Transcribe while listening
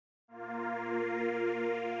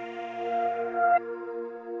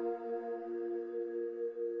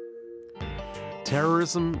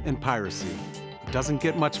Terrorism and Piracy. It doesn't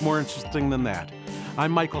get much more interesting than that.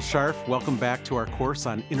 I'm Michael Scharf. Welcome back to our course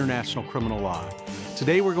on international criminal law.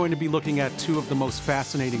 Today we're going to be looking at two of the most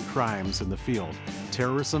fascinating crimes in the field,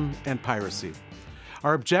 terrorism and piracy.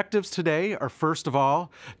 Our objectives today are, first of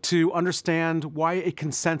all, to understand why a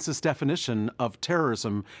consensus definition of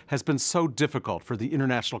terrorism has been so difficult for the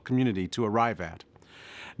international community to arrive at.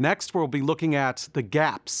 Next, we'll be looking at the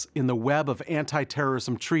gaps in the web of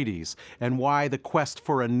anti-terrorism treaties and why the quest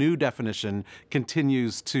for a new definition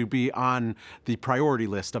continues to be on the priority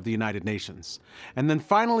list of the United Nations. And then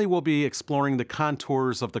finally, we'll be exploring the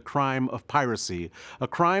contours of the crime of piracy, a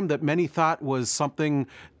crime that many thought was something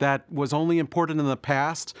that was only important in the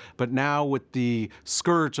past, but now with the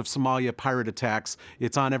scourge of Somalia pirate attacks,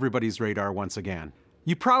 it's on everybody's radar once again.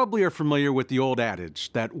 You probably are familiar with the old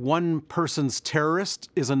adage that one person's terrorist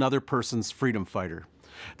is another person's freedom fighter.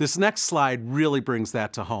 This next slide really brings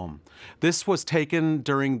that to home. This was taken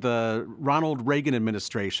during the Ronald Reagan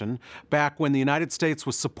administration, back when the United States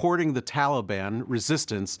was supporting the Taliban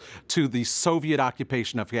resistance to the Soviet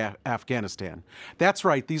occupation of Afghanistan. That's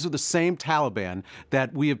right, these are the same Taliban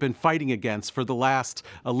that we have been fighting against for the last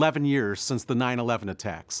 11 years since the 9/11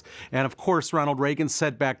 attacks. And of course, Ronald Reagan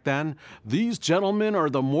said back then, "These gentlemen are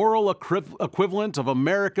the moral equivalent of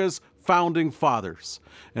America's founding fathers."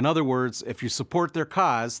 In other words, if you support their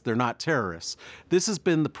cause, they're not terrorists. This has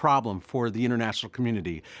been the problem for the international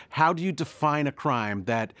community. How do you define a crime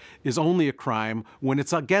that is only a crime when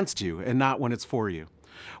it's against you and not when it's for you?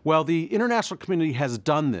 Well, the international community has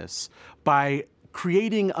done this by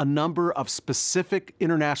creating a number of specific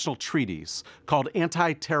international treaties called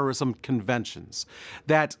anti-terrorism conventions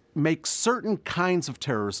that make certain kinds of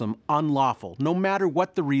terrorism unlawful, no matter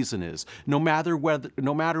what the reason is, no matter what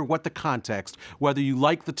the context, whether you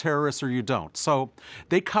like the terrorists or you don't. So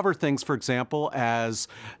they cover things, for example, as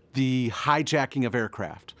the hijacking of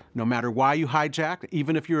aircraft. No matter why you hijack,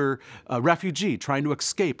 even if you're a refugee trying to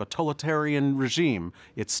escape a totalitarian regime,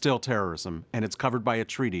 it's still terrorism, and it's covered by a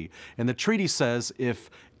treaty. And the treaty says if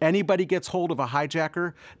anybody gets hold of a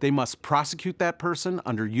hijacker, they must prosecute that person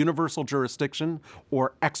under universal jurisdiction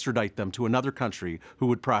or extradite them to another country who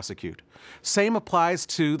would prosecute. Same applies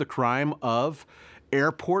to the crime of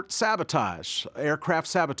airport sabotage, aircraft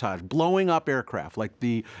sabotage, blowing up aircraft, like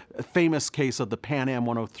the famous case of the Pan Am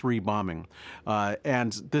 103 bombing.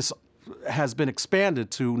 And this has been expanded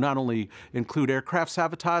to not only include aircraft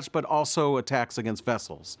sabotage, but also attacks against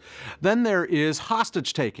vessels. Then there is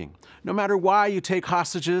hostage taking. No matter why you take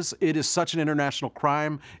hostages, it is such an international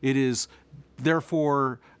crime. It is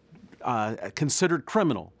therefore considered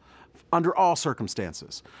criminal under all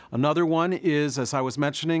circumstances. Another one is, as I was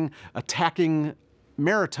mentioning, attacking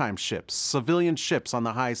maritime ships, civilian ships on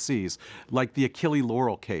the high seas, like the Achille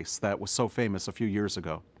Laurel case that was so famous a few years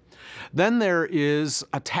ago. Then there is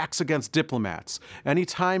attacks against diplomats.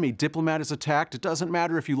 Anytime a diplomat is attacked, it doesn't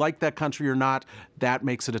matter if you like that country or not, that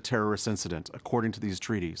makes it a terrorist incident, according to these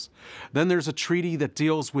treaties. Then there's a treaty that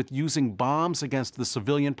deals with using bombs against the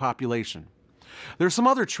civilian population. There's some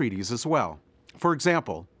other treaties as well. For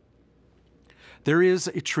example, there is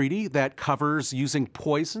a treaty that covers using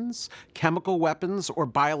poisons, chemical weapons, or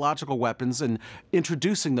biological weapons and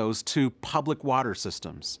introducing those to public water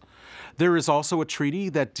systems. There is also a treaty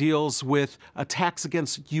that deals with attacks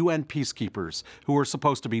against UN peacekeepers who are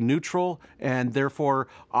supposed to be neutral and therefore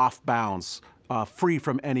off bounds, free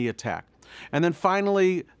from any attack. And then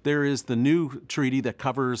finally, there is the new treaty that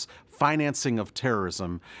covers financing of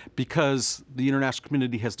terrorism, because the international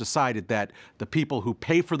community has decided that the people who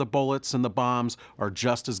pay for the bullets and the bombs are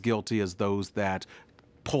just as guilty as those that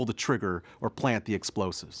pull the trigger or plant the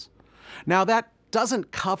explosives. Now, that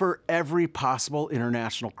doesn't cover every possible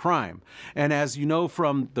international crime. And as you know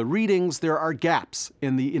from the readings, there are gaps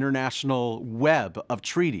in the international web of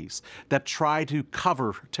treaties that try to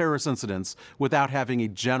cover terrorist incidents without having a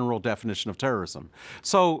general definition of terrorism.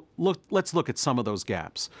 So let's look at some of those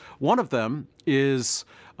gaps. One of them is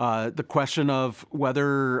the question of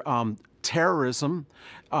whether terrorism,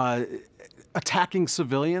 attacking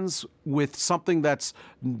civilians with something that's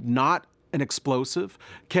not an explosive,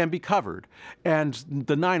 can be covered. And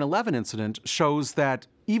the 9/11 incident shows that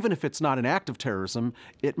even if it's not an act of terrorism,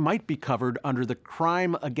 it might be covered under the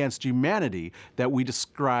crime against humanity that we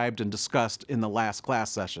described and discussed in the last class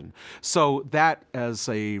session. So that, as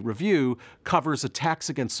a review, covers attacks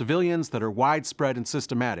against civilians that are widespread and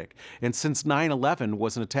systematic. And since 9/11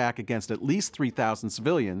 was an attack against at least 3,000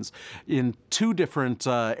 civilians in two different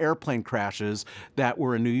airplane crashes that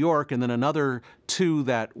were in New York, and then another two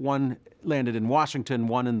that one landed in Washington,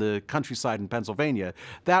 one in the countryside in Pennsylvania,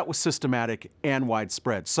 that was systematic and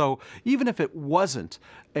widespread. So even if it wasn't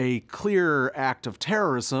a clear act of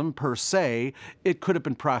terrorism per se, it could have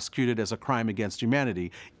been prosecuted as a crime against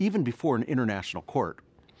humanity, even before an international court.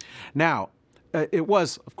 Now, it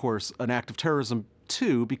was, of course, an act of terrorism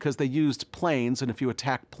too, because they used planes, and if you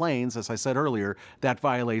attack planes, as I said earlier, that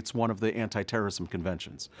violates one of the anti-terrorism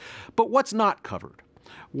conventions. But what's not covered?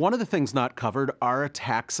 One of the things not covered are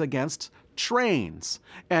attacks against trains.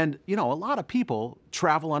 And, you know, a lot of people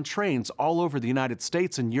travel on trains all over the United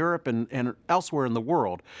States and Europe and elsewhere in the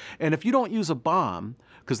world. And if you don't use a bomb,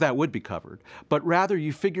 because that would be covered, but rather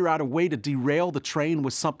you figure out a way to derail the train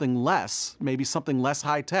with something less, maybe something less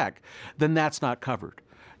high-tech, then that's not covered.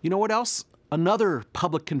 You know what else? Another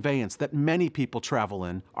public conveyance that many people travel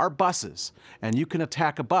in are buses. And you can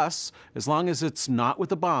attack a bus as long as it's not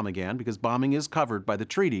with a bomb again, because bombing is covered by the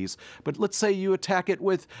treaties. But let's say you attack it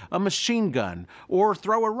with a machine gun or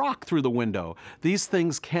throw a rock through the window. These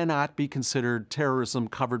things cannot be considered terrorism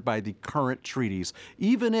covered by the current treaties,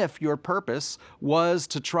 even if your purpose was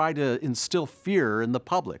to try to instill fear in the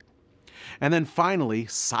public. And then finally,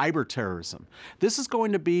 cyber terrorism. This is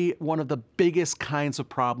going to be one of the biggest kinds of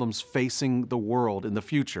problems facing the world in the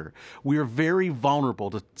future. We are very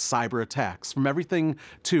vulnerable to cyber attacks, from everything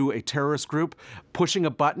to a terrorist group pushing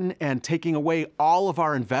a button and taking away all of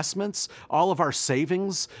our investments, all of our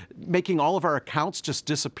savings, making all of our accounts just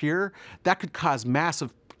disappear. That could cause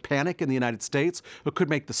massive panic in the United States. It could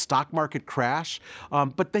make the stock market crash,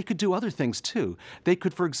 but they could do other things too. They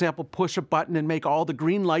could, for example, push a button and make all the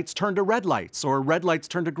green lights turn to red lights, or red lights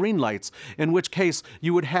turn to green lights, in which case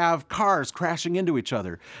you would have cars crashing into each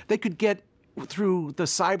other. They could get through the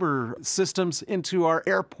cyber systems into our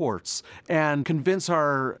airports and convince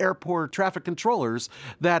our airport traffic controllers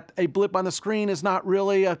that a blip on the screen is not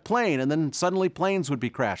really a plane, and then suddenly planes would be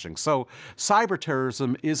crashing. So cyber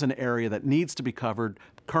terrorism is an area that needs to be covered,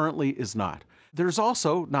 currently is not. There's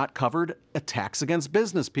also not covered attacks against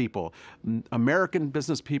business people. American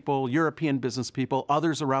business people, European business people,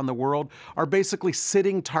 others around the world are basically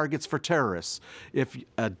sitting targets for terrorists. If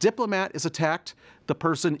a diplomat is attacked, the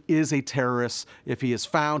person is a terrorist. If he is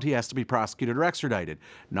found, he has to be prosecuted or extradited.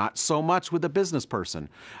 Not so much with a business person.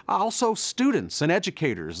 Also, students and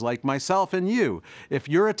educators like myself and you. If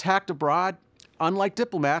you're attacked abroad, unlike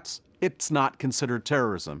diplomats, it's not considered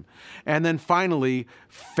terrorism. And then finally,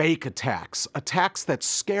 fake attacks. Attacks that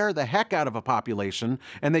scare the heck out of a population,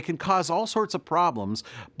 and they can cause all sorts of problems,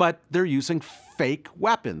 but they're using fake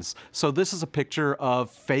weapons. So this is a picture of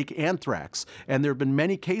fake anthrax. And there have been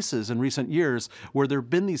many cases in recent years where there have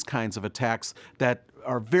been these kinds of attacks that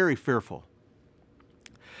are very fearful.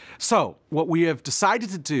 So what we have decided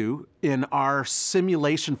to do in our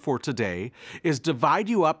simulation for today is divide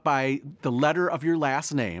you up by the letter of your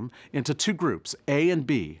last name into two groups, A and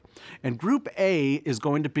B. And Group A is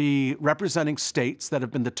going to be representing states that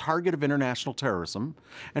have been the target of international terrorism.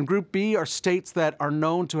 And Group B are states that are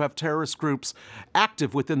known to have terrorist groups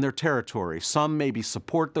active within their territory. Some maybe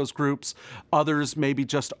support those groups, others maybe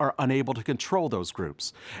just are unable to control those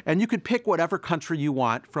groups. And you could pick whatever country you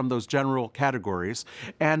want from those general categories.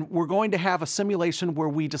 And we're going to have a simulation where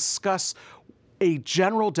we discuss a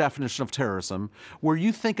general definition of terrorism, where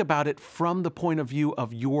you think about it from the point of view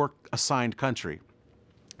of your assigned country.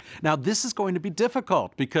 Now, this is going to be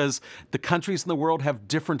difficult because the countries in the world have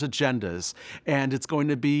different agendas, and it's going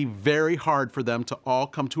to be very hard for them to all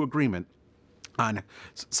come to agreement on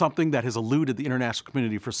something that has eluded the international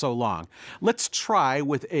community for so long. Let's try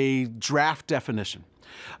with a draft definition.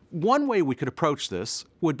 One way we could approach this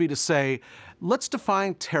would be to say, let's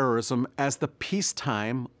define terrorism as the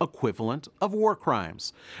peacetime equivalent of war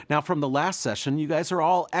crimes. Now, from the last session, you guys are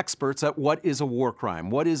all experts at what is a war crime,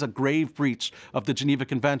 what is a grave breach of the Geneva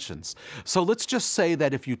Conventions. So let's just say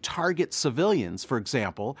that if you target civilians, for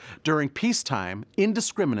example, during peacetime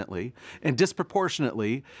indiscriminately and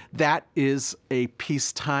disproportionately, that is a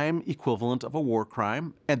peacetime equivalent of a war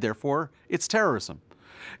crime, and therefore it's terrorism.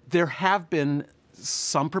 There have been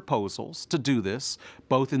some proposals to do this,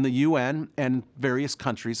 both in the UN and various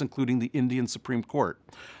countries, including the Indian Supreme Court.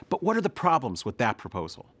 But what are the problems with that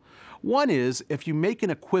proposal? One is, if you make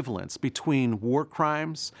an equivalence between war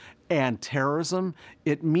crimes and terrorism,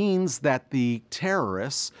 it means that the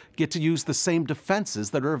terrorists get to use the same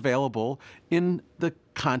defenses that are available in the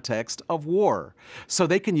context of war. So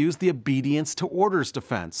they can use the obedience to orders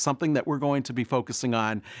defense, something that we're going to be focusing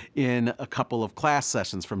on in a couple of class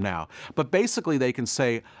sessions from now. But basically they can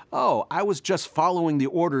say, oh, I was just following the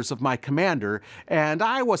orders of my commander, and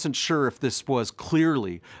I wasn't sure if this was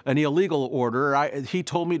clearly an illegal order. He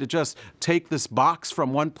told me to just take this box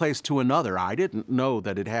from one place to another. I didn't know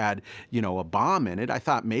that it had, a bomb in it. I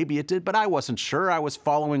thought maybe it did, but I wasn't sure. I was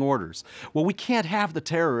following orders. Well, we can't have the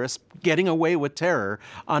terrorists getting away with terror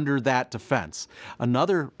under that defense.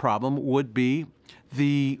 Another problem would be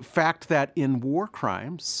the fact that in war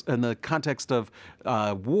crimes, in the context of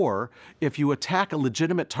war, if you attack a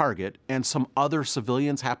legitimate target and some other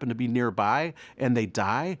civilians happen to be nearby and they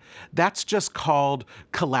die, that's just called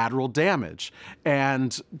collateral damage.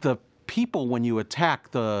 And the people, when you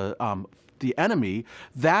attack the enemy,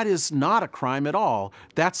 that is not a crime at all.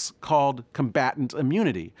 That's called combatant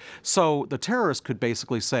immunity. So the terrorist could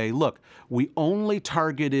basically say, look, we only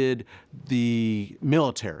targeted the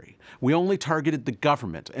military. We only targeted the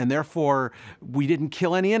government, and therefore we didn't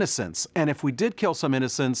kill any innocents. And if we did kill some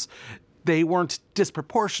innocents, they weren't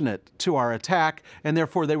disproportionate to our attack, and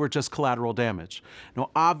therefore they were just collateral damage.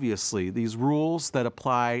 Now, obviously, these rules that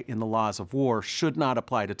apply in the laws of war should not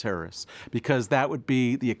apply to terrorists, because that would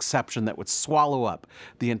be the exception that would swallow up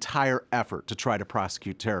the entire effort to try to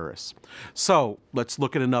prosecute terrorists. So let's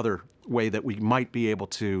look at another way that we might be able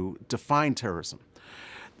to define terrorism.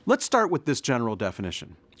 Let's start with this general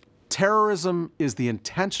definition. Terrorism is the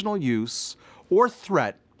intentional use or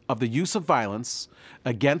threat of the use of violence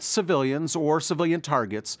against civilians or civilian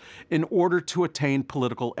targets in order to attain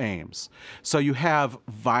political aims. So you have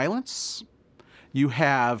violence, you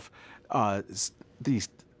have these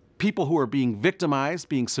people who are being victimized,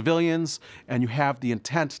 being civilians, and you have the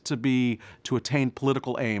intent to attain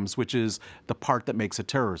political aims, which is the part that makes it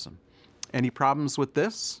terrorism. Any problems with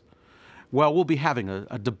this? Well, we'll be having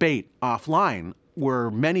a debate offline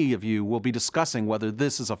where many of you will be discussing whether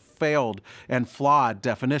this is a failed and flawed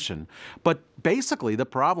definition. But basically, the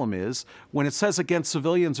problem is when it says against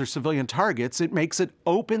civilians or civilian targets, it makes it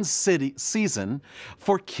open season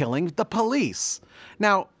for killing the police.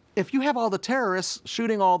 Now, if you have all the terrorists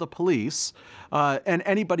shooting all the police, and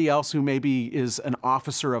anybody else who maybe is an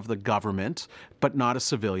officer of the government, but not a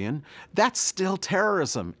civilian, that's still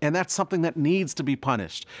terrorism, and that's something that needs to be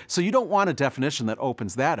punished. So you don't want a definition that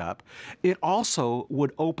opens that up. It also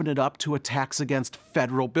would open it up to attacks against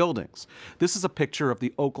federal buildings. This is a picture of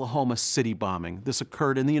the Oklahoma City bombing. This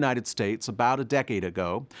occurred in the United States about a decade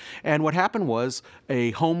ago, and what happened was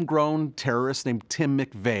a homegrown terrorist named Tim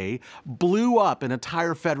McVeigh blew up an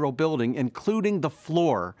entire federal building, including the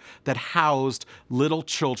floor that housed little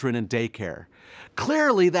children in daycare.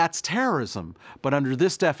 Clearly, that's terrorism, but under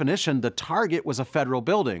this definition, the target was a federal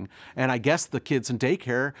building, and I guess the kids in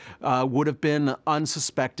daycare would have been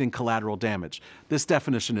unsuspecting collateral damage. This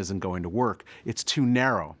definition isn't going to work. It's too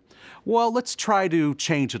narrow. Well, let's try to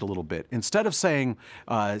change it a little bit. Instead of saying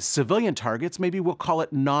civilian targets, maybe we'll call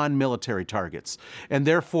it non-military targets. And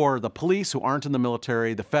therefore, the police who aren't in the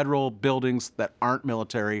military, the federal buildings that aren't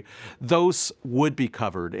military, those would be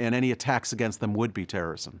covered, and any attacks against them would be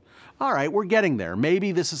terrorism. All right, we're getting there.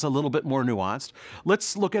 Maybe this is a little bit more nuanced.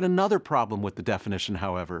 Let's look at another problem with the definition,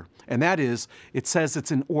 however, and that is it says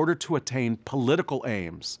it's in order to attain political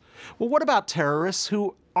aims. Well, what about terrorists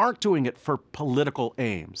who aren't doing it for political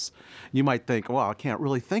aims? You might think, well, I can't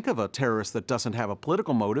really think of a terrorist that doesn't have a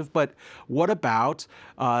political motive, but what about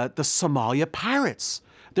the Somalia pirates?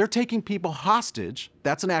 They're taking people hostage.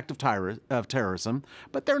 That's an act of terrorism,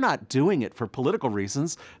 but they're not doing it for political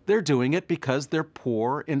reasons. They're doing it because they're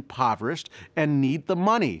poor, impoverished, and need the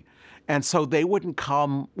money. And so they wouldn't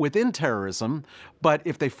come within terrorism, but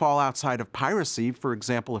if they fall outside of piracy, for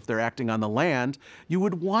example, if they're acting on the land, you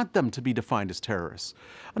would want them to be defined as terrorists.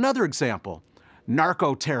 Another example,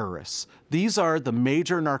 narco-terrorists. These are the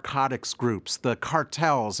major narcotics groups, the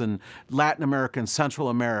cartels in Latin America and Central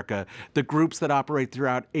America, the groups that operate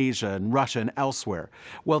throughout Asia and Russia and elsewhere.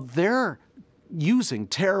 Well, they're using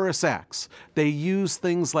terrorist acts. They use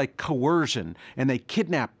things like coercion, and they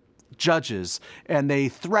kidnap judges, and they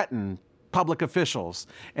threaten public officials.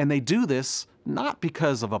 And they do this not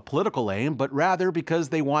because of a political aim, but rather because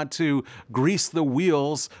they want to grease the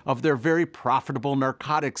wheels of their very profitable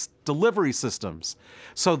narcotics delivery systems.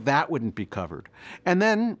 So that wouldn't be covered. And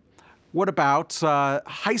then what about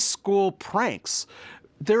high school pranks?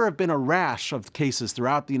 There have been a rash of cases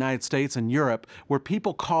throughout the United States and Europe where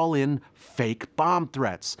people call in fake bomb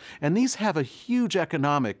threats. And these have a huge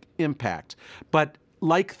economic impact. But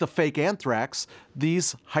like the fake anthrax,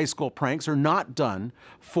 these high school pranks are not done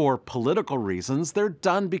for political reasons. They're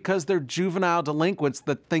done because they're juvenile delinquents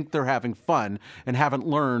that think they're having fun and haven't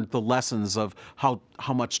learned the lessons of how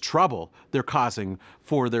much trouble they're causing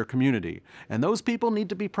for their community. And those people need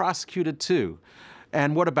to be prosecuted too.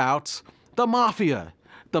 And what about the mafia?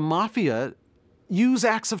 The mafia use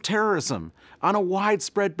acts of terrorism on a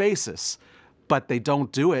widespread basis. But they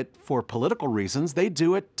don't do it for political reasons. They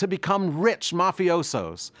do it to become rich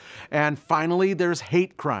mafiosos. And finally, there's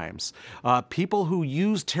hate crimes. People who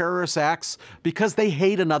use terrorist acts because they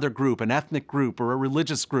hate another group, an ethnic group or a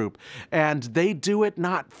religious group. And they do it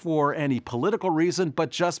not for any political reason,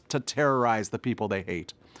 but just to terrorize the people they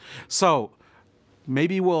hate. So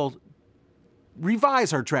maybe we'll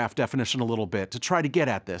revise our draft definition a little bit to try to get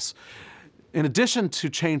at this. In addition to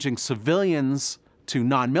changing civilians to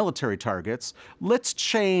non-military targets, let's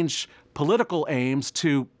change political aims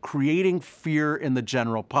to creating fear in the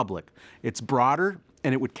general public. It's broader,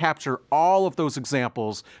 and it would capture all of those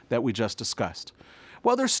examples that we just discussed.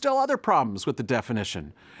 Well, there's still other problems with the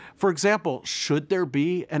definition. For example, should there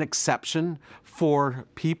be an exception for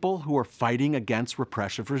people who are fighting against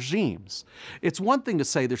repressive regimes? It's one thing to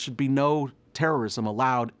say there should be no terrorism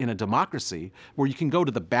allowed in a democracy where you can go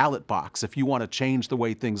to the ballot box if you want to change the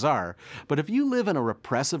way things are. But if you live in a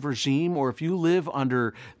repressive regime, or if you live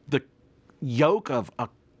under the yoke of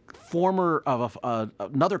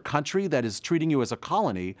another country that is treating you as a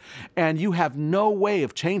colony, and you have no way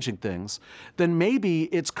of changing things, then maybe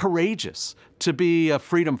it's courageous to be a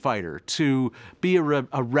freedom fighter, to be a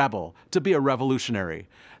rebel, to be a revolutionary.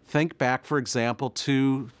 Think back, for example,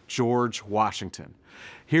 to George Washington.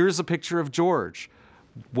 Here's a picture of George.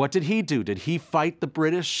 What did he do? Did he fight the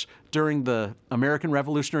British during the American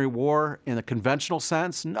Revolutionary War in a conventional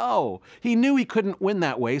sense? No. He knew he couldn't win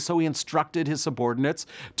that way, so he instructed his subordinates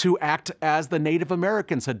to act as the Native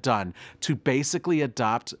Americans had done, to basically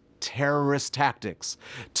adopt terrorist tactics,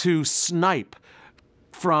 to snipe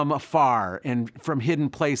from afar and from hidden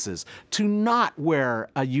places, to not wear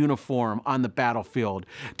a uniform on the battlefield,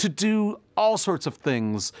 to do all sorts of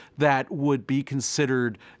things that would be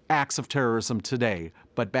considered acts of terrorism today.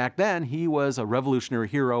 But back then, he was a revolutionary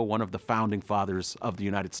hero, one of the founding fathers of the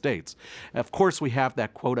United States. Of course, we have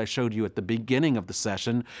that quote I showed you at the beginning of the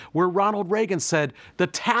session, where Ronald Reagan said, the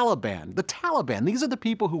Taliban, these are the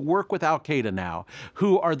people who work with Al-Qaeda now,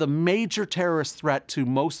 who are the major terrorist threat to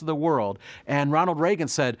most of the world. And Ronald Reagan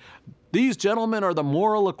said, these gentlemen are the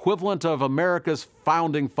moral equivalent of America's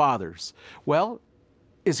founding fathers. Well,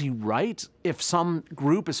 is he right? If some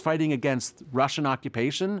group is fighting against Russian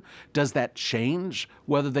occupation, does that change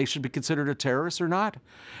whether they should be considered a terrorist or not?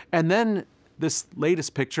 And then this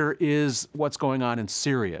latest picture is what's going on in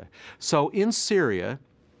Syria. So in Syria,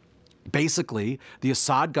 basically, the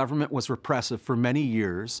Assad government was repressive for many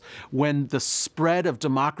years. When the spread of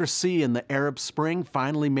democracy in the Arab Spring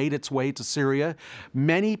finally made its way to Syria,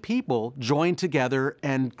 many people joined together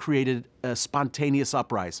and created a spontaneous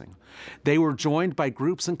uprising. They were joined by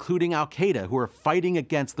groups including Al-Qaeda, who are fighting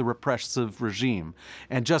against the repressive regime.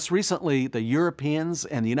 And just recently, the Europeans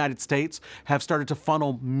and the United States have started to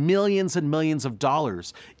funnel millions and millions of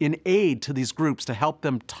dollars in aid to these groups to help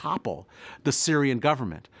them topple the Syrian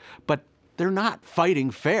government. But they're not fighting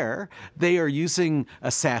fair. They are using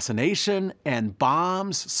assassination and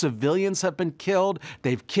bombs. Civilians have been killed.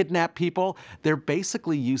 They've kidnapped people. They're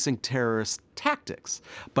basically using terrorist tactics.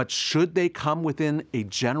 But should they come within a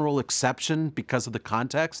general exception because of the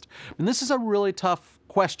context? And this is a really tough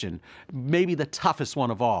question, maybe the toughest one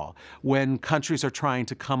of all, when countries are trying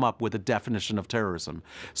to come up with a definition of terrorism.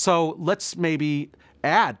 So let's maybe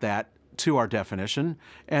add that to our definition,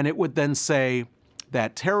 and it would then say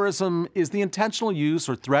that terrorism is the intentional use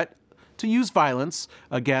or threat to use violence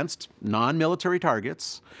against non-military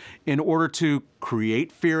targets in order to create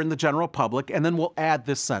fear in the general public. And then we'll add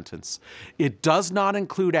this sentence: it does not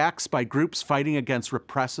include acts by groups fighting against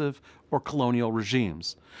repressive or colonial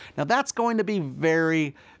regimes. Now that's going to be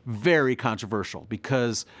very, very controversial,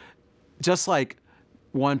 because just like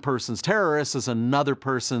one person's terrorist is another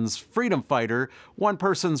person's freedom fighter, one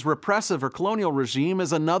person's repressive or colonial regime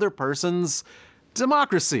is another person's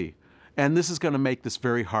democracy. And this is going to make this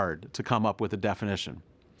very hard to come up with a definition.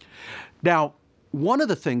 Now, one of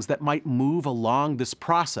the things that might move along this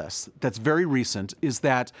process that's very recent is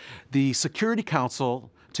that the Security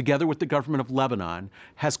Council, together with the government of Lebanon,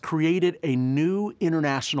 has created a new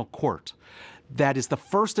international court that is the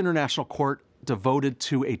first international court devoted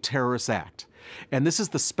to a terrorist act. And this is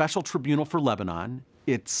the Special Tribunal for Lebanon.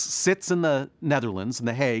 It sits in the Netherlands, in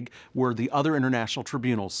The Hague, where the other international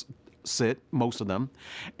tribunals sit, most of them,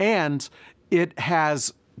 and it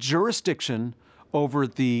has jurisdiction over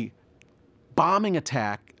the bombing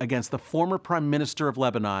attack against the former Prime Minister of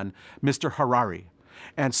Lebanon, Mr. Harari.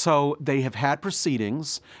 And so they have had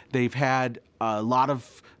proceedings, they've had a lot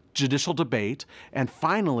of judicial debate, and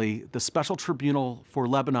finally, the Special Tribunal for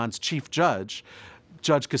Lebanon's chief judge,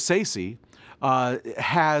 Judge Kassasi,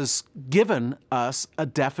 has given us a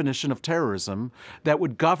definition of terrorism that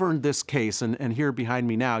would govern this case. And here behind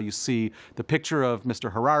me now, you see the picture of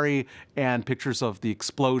Mr. Harari and pictures of the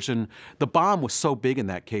explosion. The bomb was so big in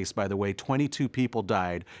that case, by the way, 22 people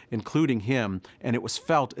died, including him, and it was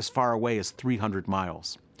felt as far away as 300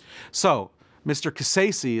 miles. So, Mr.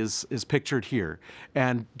 Kassasi is pictured here.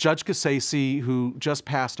 And Judge Kassasi, who just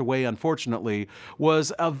passed away, unfortunately,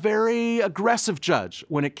 was a very aggressive judge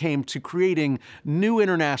when it came to creating new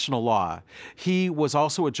international law. He was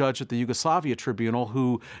also a judge at the Yugoslavia Tribunal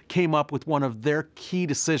who came up with one of their key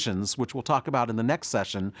decisions, which we'll talk about in the next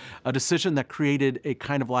session, a decision that created a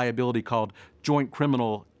kind of liability called joint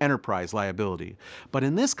criminal enterprise liability. But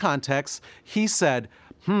in this context, he said,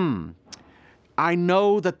 I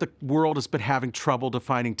know that the world has been having trouble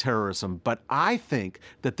defining terrorism, but I think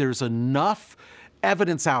that there's enough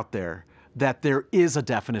evidence out there that there is a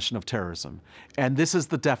definition of terrorism. And this is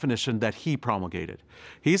the definition that he promulgated.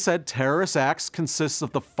 He said terrorist acts consist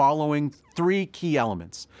of the following three key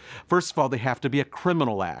elements. First of all, they have to be a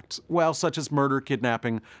criminal act, well, such as murder,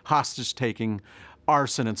 kidnapping, hostage-taking,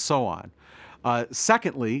 arson, and so on.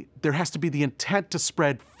 Secondly, there has to be the intent to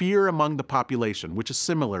spread fear among the population, which is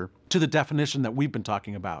similar to the definition that we've been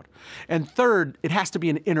talking about. And third, it has to be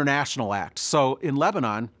an international act. So in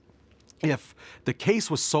Lebanon, if the case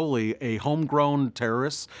was solely a homegrown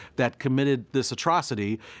terrorist that committed this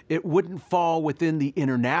atrocity, it wouldn't fall within the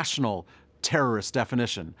international terrorist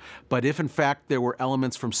definition. But if in fact there were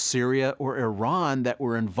elements from Syria or Iran that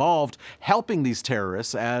were involved helping these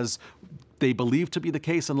terrorists, as they believe to be the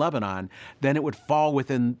case in Lebanon, then it would fall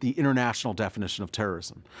within the international definition of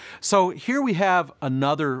terrorism. So here we have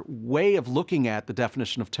another way of looking at the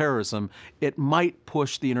definition of terrorism. It might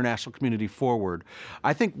push the international community forward.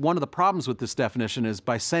 I think one of the problems with this definition is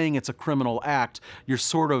by saying it's a criminal act, you're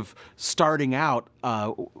sort of starting out,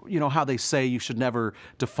 you know how they say you should never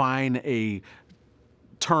define a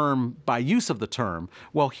term by use of the term.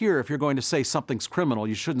 Well, here, if you're going to say something's criminal,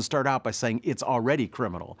 you shouldn't start out by saying it's already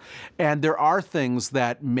criminal. And there are things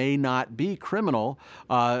that may not be criminal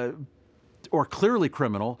or clearly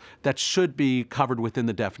criminal that should be covered within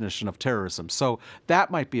the definition of terrorism. So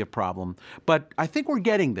that might be a problem. But I think we're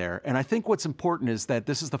getting there. And I think what's important is that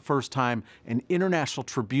this is the first time an international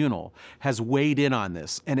tribunal has weighed in on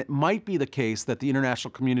this. And it might be the case that the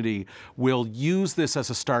international community will use this as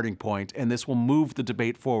a starting point, and this will move the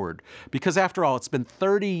debate forward. Because after all, it's been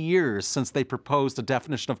 30 years since they proposed a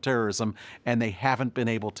definition of terrorism, and they haven't been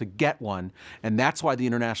able to get one. And that's why the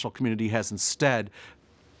international community has instead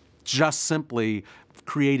just simply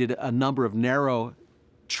created a number of narrow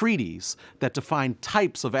treaties that define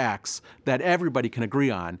types of acts that everybody can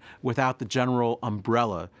agree on without the general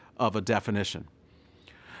umbrella of a definition.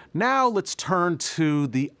 Now let's turn to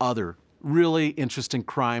the other really interesting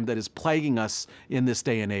crime that is plaguing us in this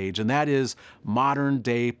day and age, and that is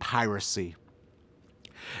modern-day piracy.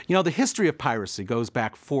 You know, the history of piracy goes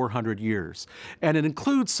back 400 years, and it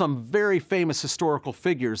includes some very famous historical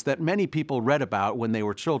figures that many people read about when they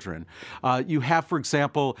were children. You have, for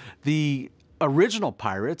example, the original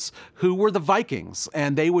pirates who were the Vikings,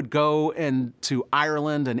 and they would go to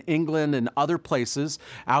Ireland and England and other places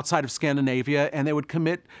outside of Scandinavia, and they would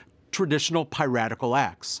commit traditional piratical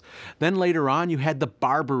acts. Then later on, you had the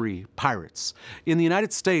Barbary pirates. In the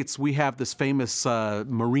United States, we have this famous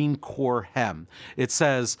Marine Corps hymn. It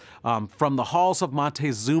says, from the halls of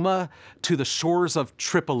Montezuma to the shores of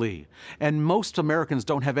Tripoli. And most Americans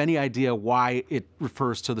don't have any idea why it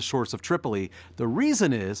refers to the shores of Tripoli. The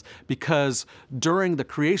reason is because during the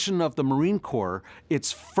creation of the Marine Corps,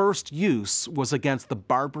 its first use was against the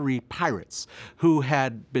Barbary pirates, who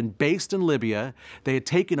had been based in Libya. They had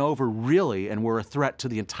taken over really and were a threat to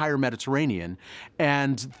the entire Mediterranean,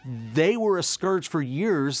 and they were a scourge for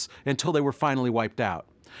years until they were finally wiped out.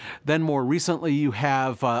 Then more recently, you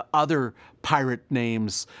have other pirate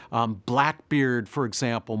names, Blackbeard, for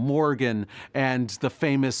example, Morgan, and the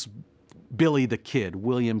famous Billy the Kid,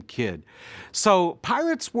 William Kidd. So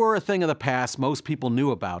pirates were a thing of the past. Most people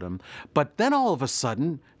knew about them, but then all of a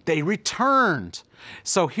sudden, they returned.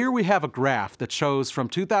 So here we have a graph that shows from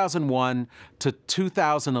 2001 to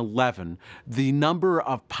 2011 the number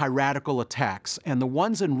of piratical attacks. And the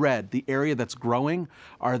ones in red, the area that's growing,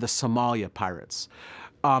 are the Somalia pirates.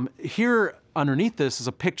 Here underneath this is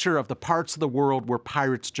a picture of the parts of the world where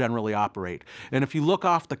pirates generally operate. And if you look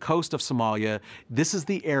off the coast of Somalia, this is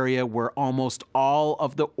the area where almost all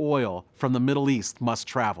of the oil from the Middle East must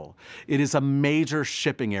travel. It is a major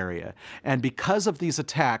shipping area. And because of these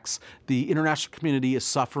attacks, the international community is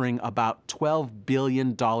suffering about $12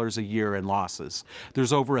 billion a year in losses.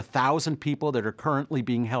 There's over 1,000 people that are currently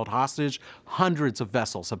being held hostage. Hundreds of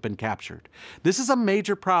vessels have been captured. This is a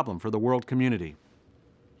major problem for the world community.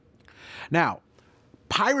 Now,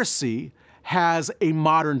 piracy has a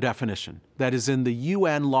modern definition that is in the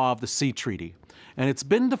UN Law of the Sea Treaty, and it's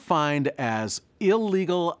been defined as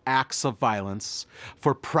illegal acts of violence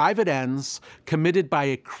for private ends committed by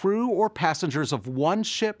a crew or passengers of one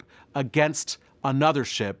ship against another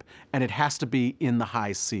ship, and it has to be in the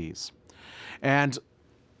high seas. And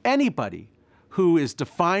anybody who is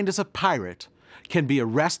defined as a pirate can be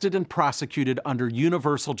arrested and prosecuted under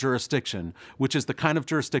universal jurisdiction, which is the kind of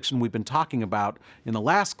jurisdiction we've been talking about in the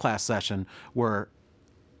last class session, where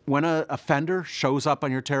when an offender shows up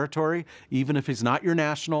on your territory, even if he's not your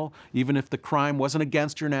national, even if the crime wasn't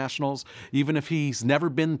against your nationals, even if he's never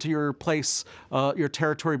been to your place, your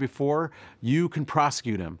territory before, you can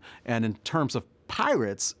prosecute him. And in terms of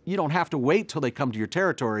pirates, you don't have to wait till they come to your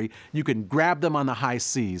territory. You can grab them on the high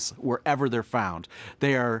seas, wherever they're found.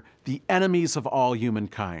 They are the enemies of all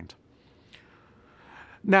humankind.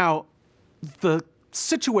 Now, the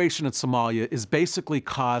situation in Somalia is basically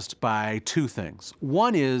caused by two things.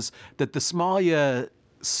 One is that the Somalia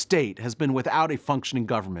state has been without a functioning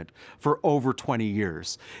government for over 20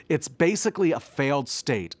 years. It's basically a failed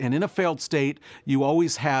state. And in a failed state, you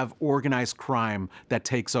always have organized crime that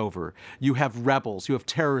takes over. You have rebels, you have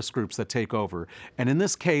terrorist groups that take over. And in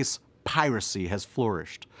this case, piracy has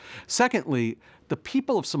flourished. Secondly, the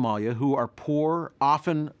people of Somalia, who are poor,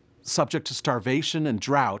 often subject to starvation and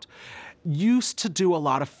drought, used to do a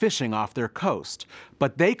lot of fishing off their coast.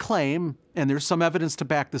 But they claim, and there's some evidence to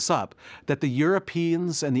back this up, that the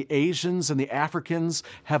Europeans and the Asians and the Africans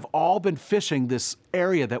have all been fishing this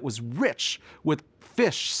area that was rich with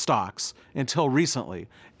fish stocks until recently.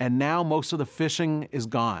 And now most of the fishing is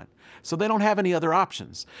gone. So they don't have any other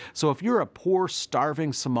options. So if you're a poor,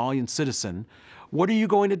 starving Somalian citizen, what are you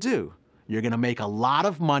going to do? You're going to make a lot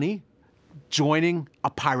of money joining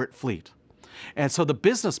a pirate fleet. And so the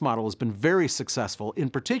business model has been very successful, in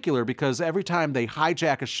particular because every time they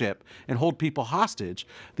hijack a ship and hold people hostage,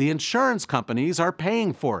 the insurance companies are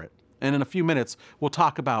paying for it. And in a few minutes, we'll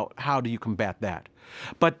talk about how do you combat that.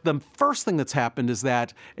 But the first thing that's happened is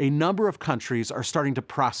that a number of countries are starting to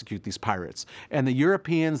prosecute these pirates. And the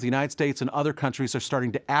Europeans, the United States, and other countries are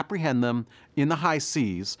starting to apprehend them in the high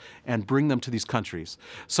seas and bring them to these countries.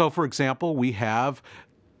 So, for example, we have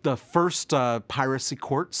the first piracy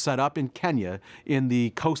court set up in Kenya in the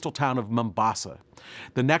coastal town of Mombasa.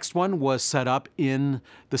 The next one was set up in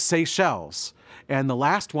the Seychelles. And the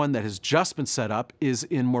last one that has just been set up is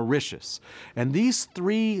in Mauritius. And these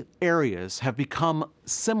three areas have become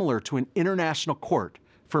similar to an international court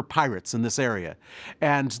for pirates in this area.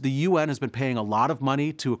 And the UN has been paying a lot of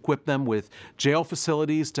money to equip them with jail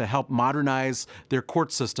facilities to help modernize their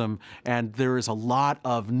court system. And there is a lot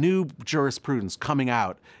of new jurisprudence coming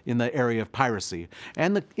out in the area of piracy.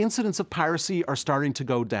 And the incidents of piracy are starting to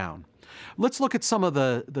go down. Let's look at some of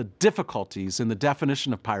the difficulties in the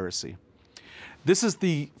definition of piracy. This is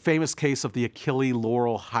the famous case of the Achille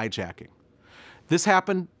Laurel hijacking. This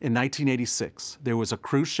happened in 1986. There was a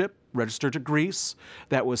cruise ship registered to Greece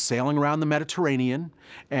that was sailing around the Mediterranean,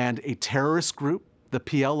 and a terrorist group, the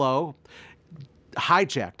PLO,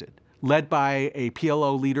 hijacked it, led by a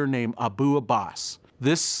PLO leader named Abu Abbas.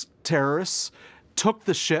 This terrorist took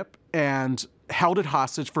the ship and held it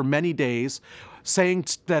hostage for many days, saying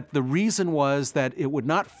that the reason was that it would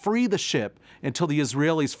not free the ship until the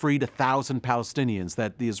Israelis freed 1,000 Palestinians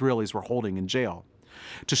that the Israelis were holding in jail.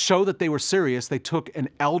 To show that they were serious, they took an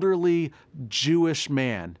elderly Jewish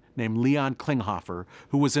man named Leon Klinghoffer,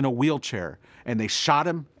 who was in a wheelchair, and they shot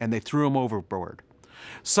him and they threw him overboard.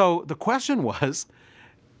 So the question was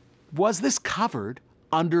this covered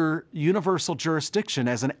under universal jurisdiction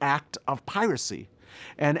as an act of piracy?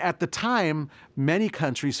 And at the time, many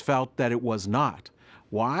countries felt that it was not.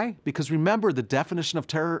 Why? Because remember, the definition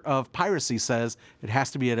of piracy says it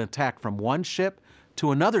has to be an attack from one ship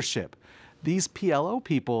to another ship. These PLO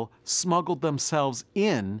people smuggled themselves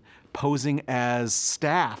in, posing as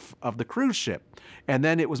staff of the cruise ship. And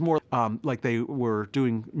then it was more like they were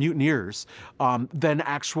doing mutineers than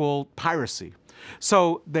actual piracy.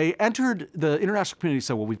 So they entered, the international community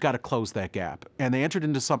said, well, we've got to close that gap. And they entered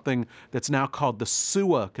into something that's now called the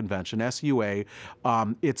SUA Convention, S-U-A.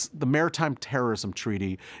 It's the Maritime Terrorism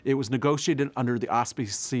Treaty. It was negotiated under the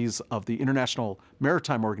auspices of the International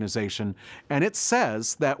Maritime Organization. And it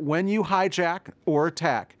says that when you hijack or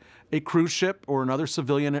attack a cruise ship or another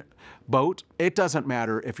civilian boat, it doesn't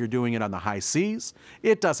matter if you're doing it on the high seas.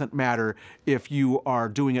 It doesn't matter if you are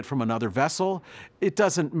doing it from another vessel. It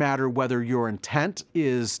doesn't matter whether your intent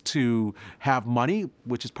is to have money,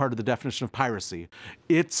 which is part of the definition of piracy.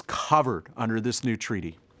 It's covered under this new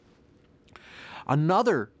treaty.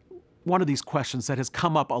 Another one of these questions that has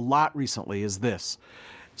come up a lot recently is this.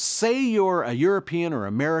 Say you're a European or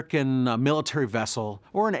American military vessel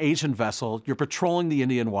or an Asian vessel, you're patrolling the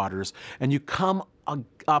Indian waters, and you come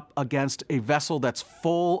up against a vessel that's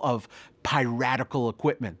full of piratical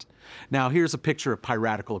equipment. Now, here's a picture of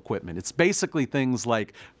piratical equipment. It's basically things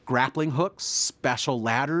like grappling hooks, special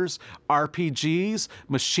ladders, RPGs,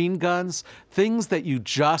 machine guns, things that you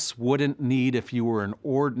just wouldn't need if you were an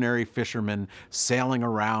ordinary fisherman sailing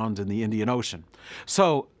around in the Indian Ocean.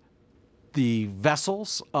 So the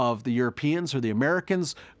vessels of the Europeans or the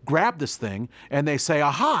Americans grab this thing and they say,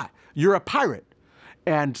 aha, you're a pirate.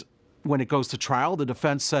 And when it goes to trial, the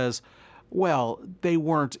defense says, well, they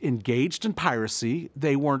weren't engaged in piracy.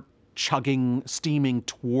 They weren't steaming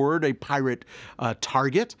toward a pirate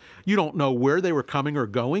target. You don't know where they were coming or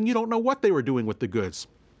going. You don't know what they were doing with the goods.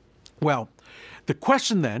 Well, the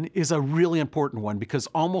question then is a really important one because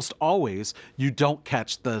almost always you don't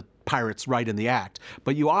catch the pirates right in the act,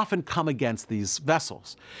 but you often come against these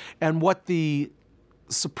vessels. And what the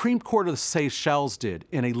Supreme Court of the Seychelles did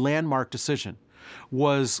in a landmark decision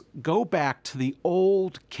was go back to the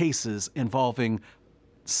old cases involving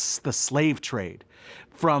the slave trade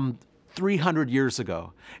from 300 years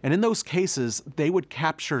ago. And in those cases, they would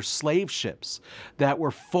capture slave ships that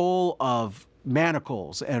were full of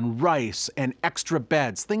manacles and rice and extra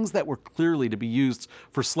beds, things that were clearly to be used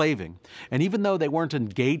for slaving. And even though they weren't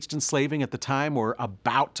engaged in slaving at the time or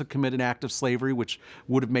about to commit an act of slavery, which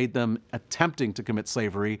would have made them attempting to commit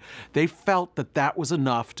slavery, they felt that that was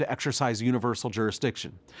enough to exercise universal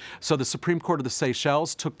jurisdiction. So the Supreme Court of the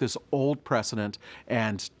Seychelles took this old precedent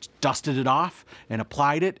and dusted it off and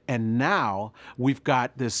applied it, and now we've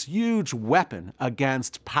got this huge weapon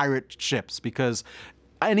against pirate ships because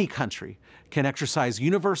any country can exercise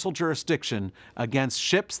universal jurisdiction against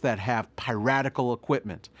ships that have piratical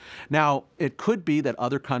equipment. Now, it could be that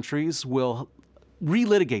other countries will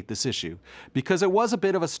relitigate this issue because it was a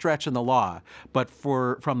bit of a stretch in the law, but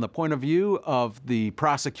from the point of view of the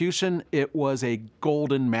prosecution, it was a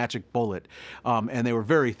golden magic bullet. And they were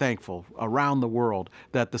very thankful around the world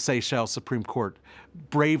that the Seychelles Supreme Court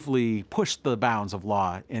bravely pushed the bounds of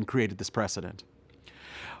law and created this precedent.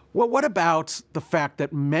 Well, what about the fact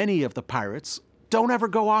that many of the pirates don't ever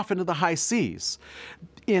go off into the high seas?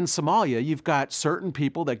 In Somalia, you've got certain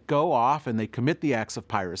people that go off and they commit the acts of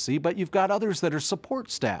piracy, but you've got others that are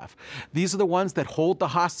support staff. These are the ones that hold the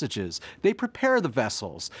hostages. They prepare the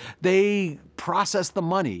vessels. They process the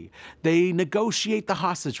money. They negotiate the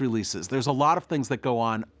hostage releases. There's a lot of things that go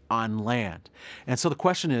on land. And so the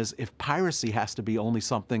question is, if piracy has to be only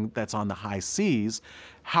something that's on the high seas,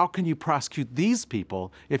 how can you prosecute these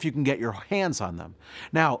people if you can get your hands on them?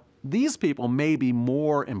 Now, these people may be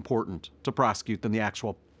more important to prosecute than the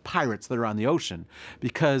actual pirates that are on the ocean,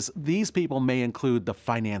 because these people may include the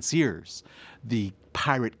financiers, the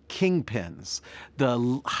pirate kingpins,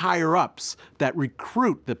 the higher-ups that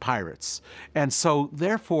recruit the pirates. And so,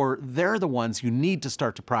 therefore, they're the ones you need to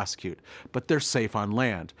start to prosecute, but they're safe on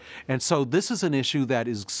land. And so this is an issue that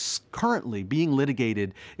is currently being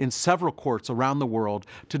litigated in several courts around the world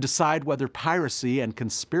to decide whether piracy and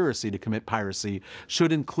conspiracy to commit piracy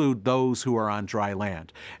should include those who are on dry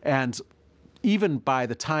land. And even by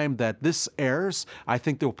the time that this airs, I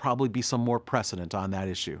think there will probably be some more precedent on that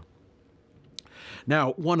issue.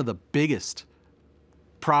 Now, one of the biggest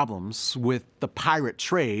problems with the pirate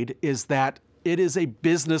trade is that it is a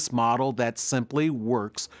business model that simply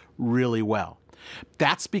works really well.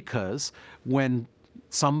 That's because when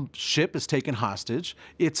some ship is taken hostage,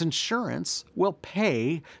 its insurance will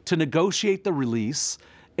pay to negotiate the release,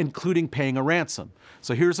 including paying a ransom.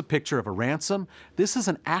 So here's a picture of a ransom. This is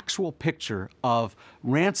an actual picture of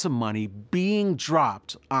ransom money being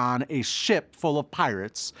dropped on a ship full of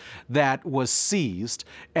pirates that was seized.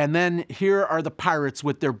 And then here are the pirates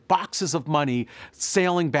with their boxes of money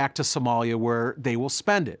sailing back to Somalia where they will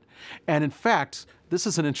spend it. And in fact, this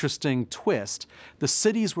is an interesting twist. The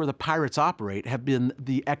cities where the pirates operate have been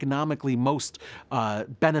the economically most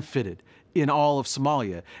benefited in all of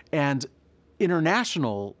Somalia. And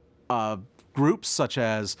international groups such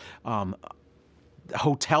as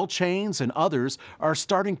hotel chains and others are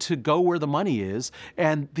starting to go where the money is,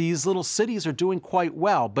 and these little cities are doing quite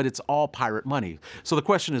well, but it's all pirate money. So the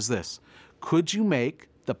question is this: could you make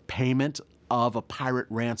the payment of a pirate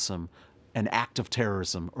ransom an act of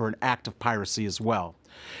terrorism or an act of piracy as well?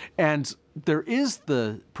 And there is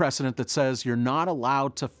the precedent that says you're not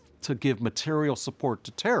allowed to give material support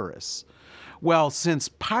to terrorists. Well, since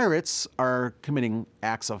pirates are committing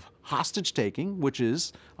acts of hostage taking, which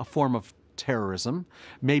is a form of terrorism,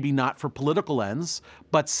 maybe not for political ends,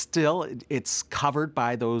 but still it's covered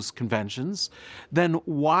by those conventions, then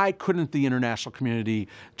why couldn't the international community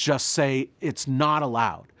just say it's not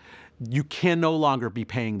allowed? You can no longer be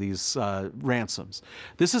paying these ransoms.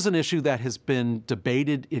 This is an issue that has been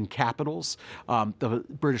debated in capitals. The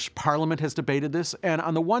British Parliament has debated this. And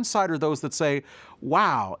on the one side are those that say,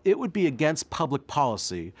 wow, it would be against public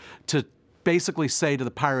policy to basically say to the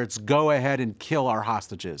pirates, go ahead and kill our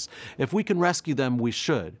hostages. If we can rescue them, we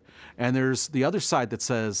should. And there's the other side that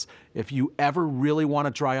says, if you ever really want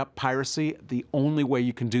to dry up piracy, the only way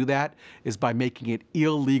you can do that is by making it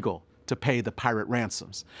illegal to pay the pirate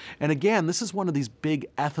ransoms. And again, this is one of these big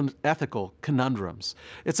ethical conundrums.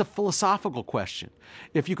 It's a philosophical question.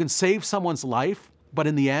 If you can save someone's life, but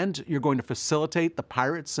in the end, you're going to facilitate the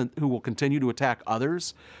pirates who will continue to attack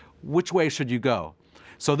others, which way should you go?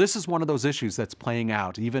 So this is one of those issues that's playing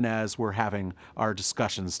out even as we're having our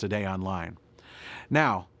discussions today online.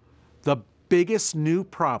 Now, the biggest new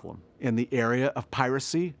problem in the area of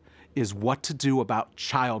piracy is what to do about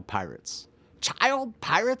child pirates. Child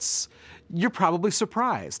pirates? You're probably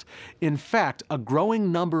surprised. In fact, a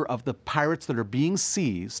growing number of the pirates that are being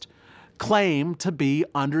seized claim to be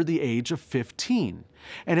under the age of 15.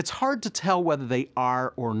 And it's hard to tell whether they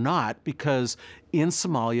are or not, because in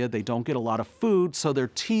Somalia they don't get a lot of food, so their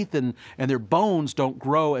teeth and their bones don't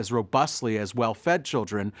grow as robustly as well-fed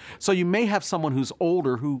children. So you may have someone who's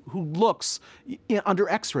older who looks under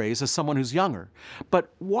x-rays as someone who's younger.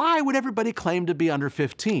 But why would everybody claim to be under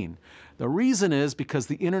 15? The reason is because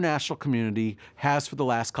the international community has for the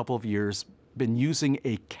last couple of years been using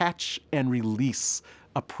a catch and release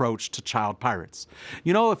approach to child pirates.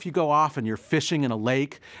 You know, if you go off and you're fishing in a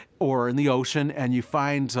lake or in the ocean and you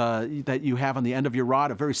find that you have on the end of your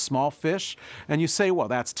rod a very small fish, and you say, well,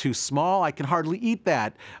 that's too small, I can hardly eat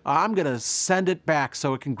that. I'm going to send it back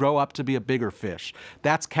so it can grow up to be a bigger fish.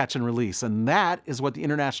 That's catch and release, and that is what the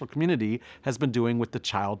international community has been doing with the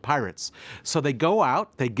child pirates. So they go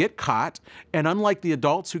out, they get caught, and unlike the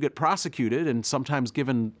adults who get prosecuted and sometimes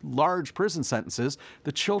given large prison sentences,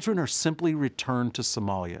 the children are simply returned to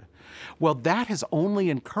Somalia. Well, that has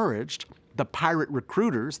only encouraged the pirate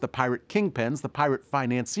recruiters, the pirate kingpins, the pirate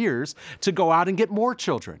financiers to go out and get more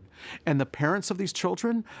children. And the parents of these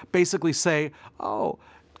children basically say, oh,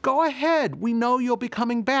 go ahead, we know you'll be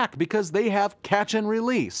coming back because they have catch and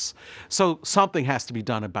release. So something has to be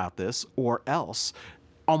done about this, or else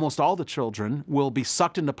almost all the children will be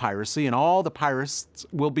sucked into piracy and all the pirates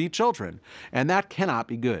will be children. And that cannot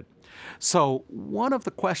be good. So one of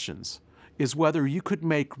the questions is whether you could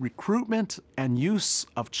make recruitment and use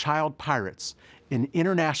of child pirates an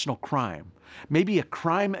international crime, maybe a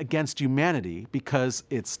crime against humanity because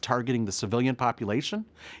it's targeting the civilian population,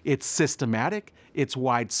 it's systematic, it's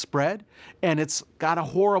widespread, and it's got a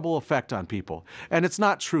horrible effect on people. And it's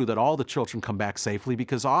not true that all the children come back safely,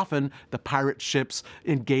 because often the pirate ships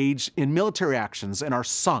engage in military actions and are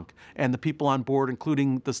sunk, and the people on board,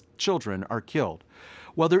 including the children, are killed.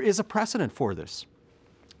 Well, there is a precedent for this.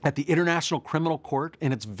 At the International Criminal Court,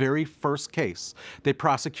 in its very first case, they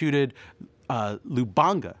prosecuted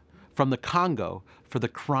Lubanga from the Congo for the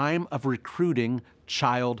crime of recruiting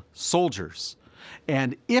child soldiers.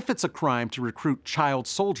 And if it's a crime to recruit child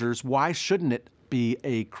soldiers, why shouldn't it be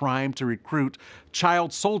a crime to recruit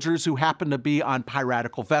child soldiers who happen to be on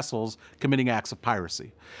piratical vessels committing acts of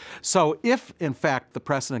piracy? So if, in fact, the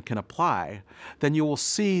precedent can apply, then you will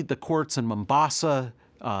see the courts in Mombasa,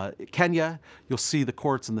 Kenya, you'll see the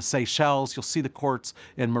courts in the Seychelles, you'll see the courts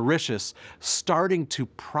in Mauritius starting to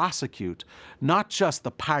prosecute not just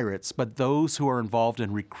the pirates, but those who are involved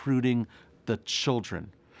in recruiting the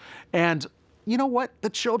children. And you know what?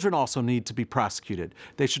 The children also need to be prosecuted.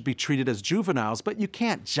 They should be treated as juveniles, but you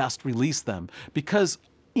can't just release them, because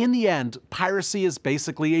in the end, piracy is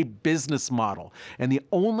basically a business model, and the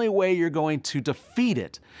only way you're going to defeat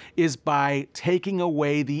it is by taking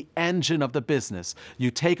away the engine of the business. You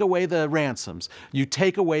take away the ransoms, you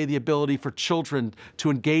take away the ability for children to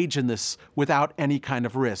engage in this without any kind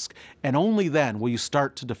of risk, and only then will you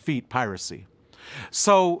start to defeat piracy.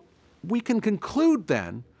 So we can conclude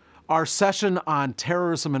then our session on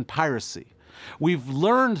terrorism and piracy We've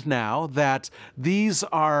learned now that these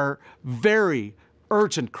are very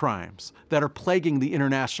urgent crimes that are plaguing the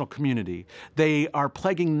international community. They are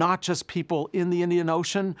plaguing not just people in the Indian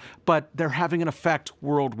Ocean, but they're having an effect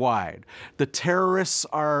worldwide. The terrorists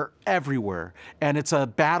are everywhere, and it's a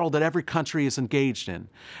battle that every country is engaged in.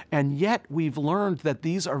 And yet we've learned that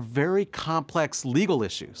these are very complex legal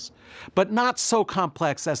issues, but not so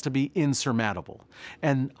complex as to be insurmountable.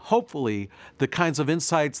 And hopefully the kinds of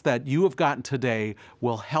insights that you have gotten today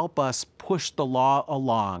will help us push the law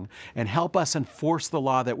along and help us enforce the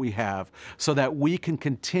law that we have so that we can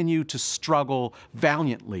continue to struggle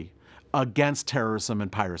valiantly against terrorism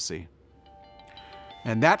and piracy.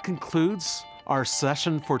 And that concludes our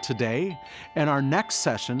session for today. In our next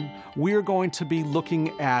session, we're going to be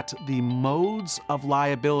looking at the modes of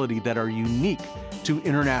liability that are unique to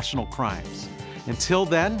international crimes. Until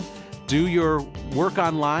then, do your work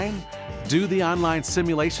online, do the online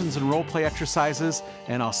simulations and role play exercises,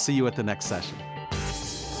 and I'll see you at the next session.